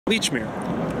Lechmere,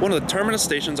 one of the terminus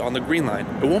stations on the Green Line.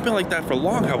 It won't be like that for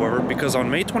long, however, because on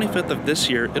May 25th of this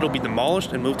year, it'll be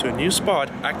demolished and moved to a new spot,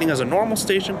 acting as a normal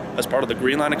station as part of the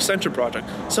Green Line extension project.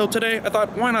 So today, I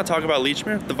thought, why not talk about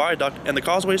Lechmere, the Viaduct, and the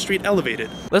Causeway Street Elevated?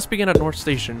 Let's begin at North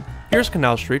Station. Here's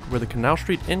Canal Street, where the Canal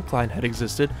Street Incline had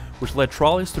existed, which led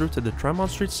trolleys through to the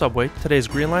Tremont Street subway, today's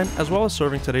Green Line, as well as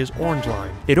serving today's Orange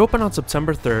Line. It opened on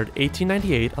September 3rd,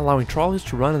 1898, allowing trolleys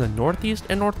to run in the northeast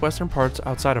and northwestern parts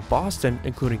outside of Boston,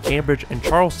 including Cambridge and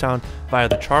Charlestown, via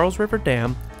the Charles River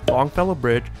Dam, Longfellow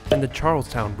Bridge, and the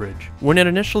Charlestown Bridge. When it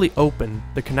initially opened,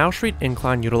 the Canal Street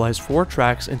Incline utilized 4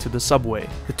 tracks into the subway.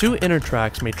 The 2 inner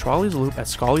tracks made trolleys loop at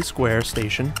Scollay Square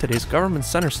Station, today's Government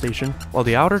Center Station, while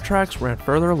the outer tracks ran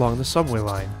further along the subway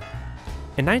line.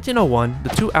 In 1901, the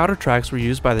 2 outer tracks were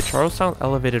used by the Charlestown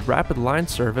Elevated Rapid Line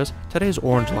Service, today's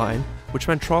Orange Line, which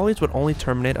meant trolleys would only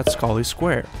terminate at Scollay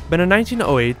Square. But in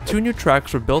 1908, 2 new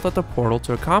tracks were built at the portal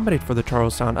to accommodate for the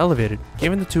Charlestown Elevated,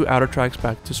 giving the 2 outer tracks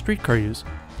back to streetcar use.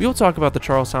 We will talk about the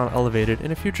Charlestown Elevated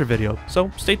in a future video,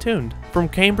 so stay tuned. From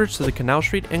Cambridge to the Canal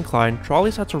Street Incline,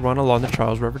 trolleys had to run along the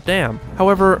Charles River Dam.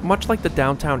 However, much like the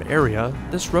downtown area,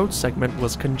 this road segment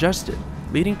was congested,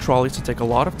 leading trolleys to take a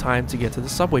lot of time to get to the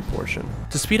subway portion.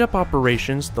 To speed up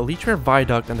operations, the Lechmere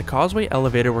Viaduct and the Causeway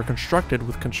Elevator were constructed,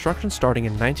 with construction starting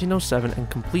in 1907 and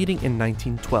completing in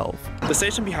 1912. The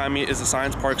station behind me is the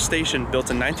Science Park Station,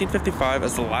 built in 1955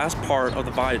 as the last part of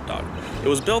the Viaduct. It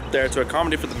was built there to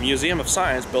accommodate for the Museum of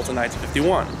Science, built in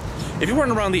 1951. If you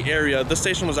weren't around the area, this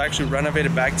station was actually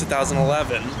renovated back in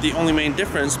 2011, the only main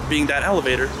difference being that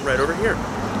elevator right over here.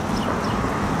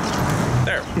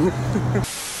 There.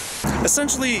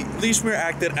 Essentially, Lechmere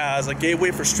acted as a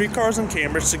gateway for streetcars in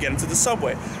Cambridge to get into the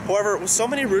subway. However, with so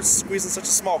many routes squeezed in such a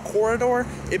small corridor,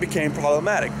 it became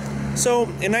problematic. So,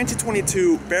 in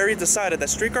 1922, Barry decided that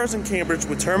streetcars in Cambridge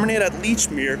would terminate at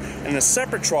Lechmere, and a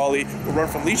separate trolley would run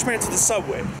from Lechmere to the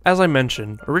subway. As I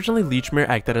mentioned, originally Lechmere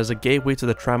acted as a gateway to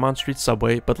the Tremont Street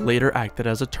subway, but later acted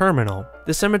as a terminal.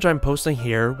 This image I'm posting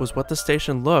here was what the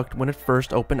station looked when it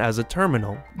first opened as a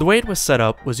terminal. The way it was set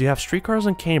up was you have streetcars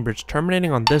in Cambridge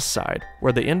terminating on this side,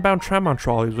 where the inbound Tremont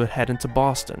trolleys would head into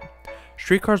Boston.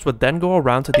 Streetcars would then go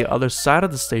around to the other side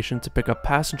of the station to pick up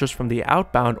passengers from the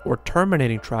outbound or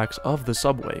terminating tracks of the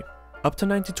subway. Up to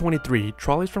 1923,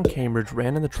 trolleys from Cambridge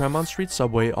ran in the Tremont Street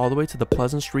subway all the way to the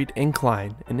Pleasant Street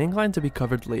Incline, an incline to be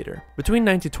covered later. Between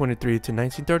 1923 to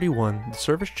 1931, the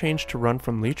service changed to run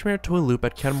from Lechmere to a loop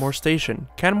at Kenmore Station,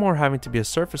 Kenmore having to be a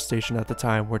surface station at the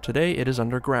time, where today it is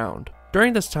underground.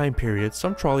 During this time period,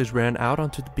 some trolleys ran out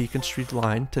onto the Beacon Street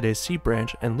line, today's C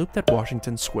branch, and looped at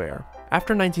Washington Square.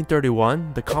 After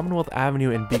 1931, the Commonwealth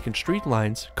Avenue and Beacon Street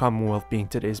lines, Commonwealth being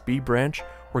today's B branch,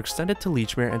 were extended to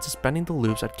Lechmere and suspending the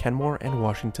loops at Kenmore and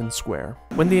Washington Square.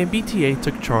 When the MBTA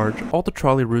took charge, all the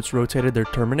trolley routes rotated their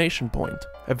termination point.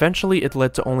 Eventually, it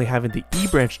led to only having the E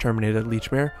branch terminate at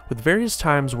Lechmere, with various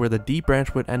times where the D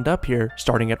branch would end up here,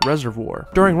 starting at Reservoir.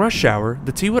 During rush hour,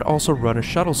 the T would also run a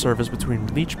shuttle service between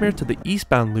Lechmere to the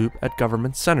eastbound loop at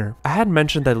Government Center. I had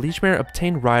mentioned that Lechmere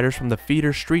obtained riders from the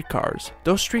feeder streetcars.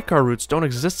 Those streetcar routes don't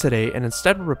exist today and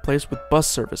instead were replaced with bus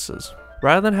services.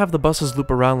 Rather than have the buses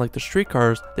loop around like the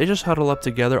streetcars, they just huddle up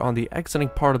together on the exiting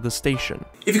part of the station.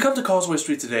 If you come to Causeway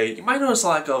Street today, you might notice a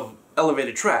lack of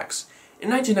elevated tracks.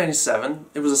 In 1997,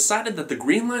 it was decided that the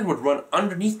Green Line would run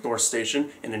underneath North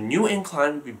Station and a new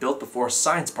incline would be built before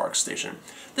Science Park Station.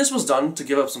 This was done to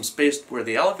give up some space where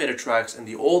the elevated tracks and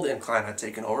the old incline had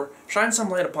taken over, shine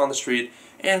some light upon the street,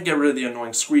 and get rid of the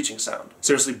annoying screeching sound.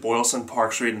 Seriously, Boylston,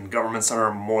 Park Street, and Government Center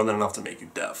are more than enough to make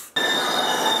you deaf.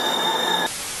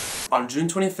 On June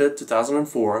 25,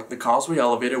 2004, the Causeway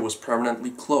Elevator was permanently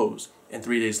closed, and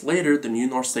 3 days later, the new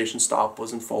North Station stop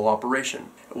was in full operation.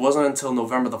 It wasn't until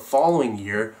November the following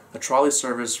year the trolley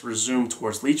service resumed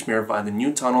towards Lechmere via the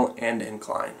new tunnel and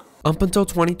incline. Up until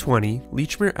 2020,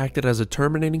 Lechmere acted as a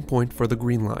terminating point for the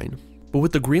Green Line. But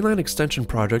with the Green Line Extension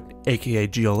Project, aka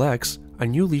GLX, a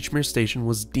new Lechmere station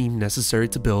was deemed necessary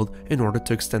to build in order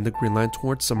to extend the Green Line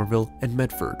towards Somerville and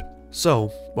Medford. So,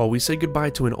 while we say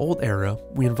goodbye to an old era,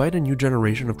 we invite a new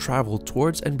generation of travel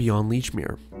towards and beyond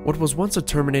Lechmere. What was once a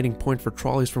terminating point for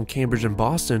trolleys from Cambridge and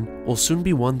Boston will soon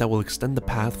be one that will extend the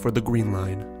path for the Green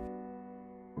Line.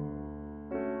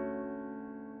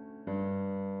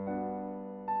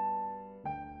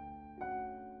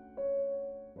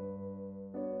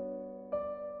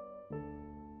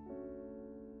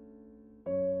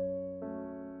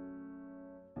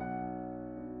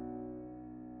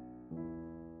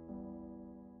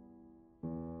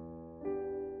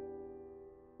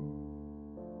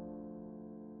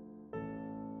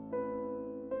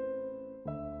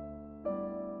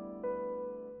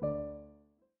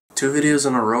 2 videos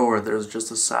in a row where there's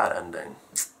just a sad ending.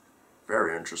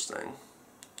 Very interesting.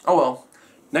 Oh well.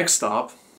 Next stop,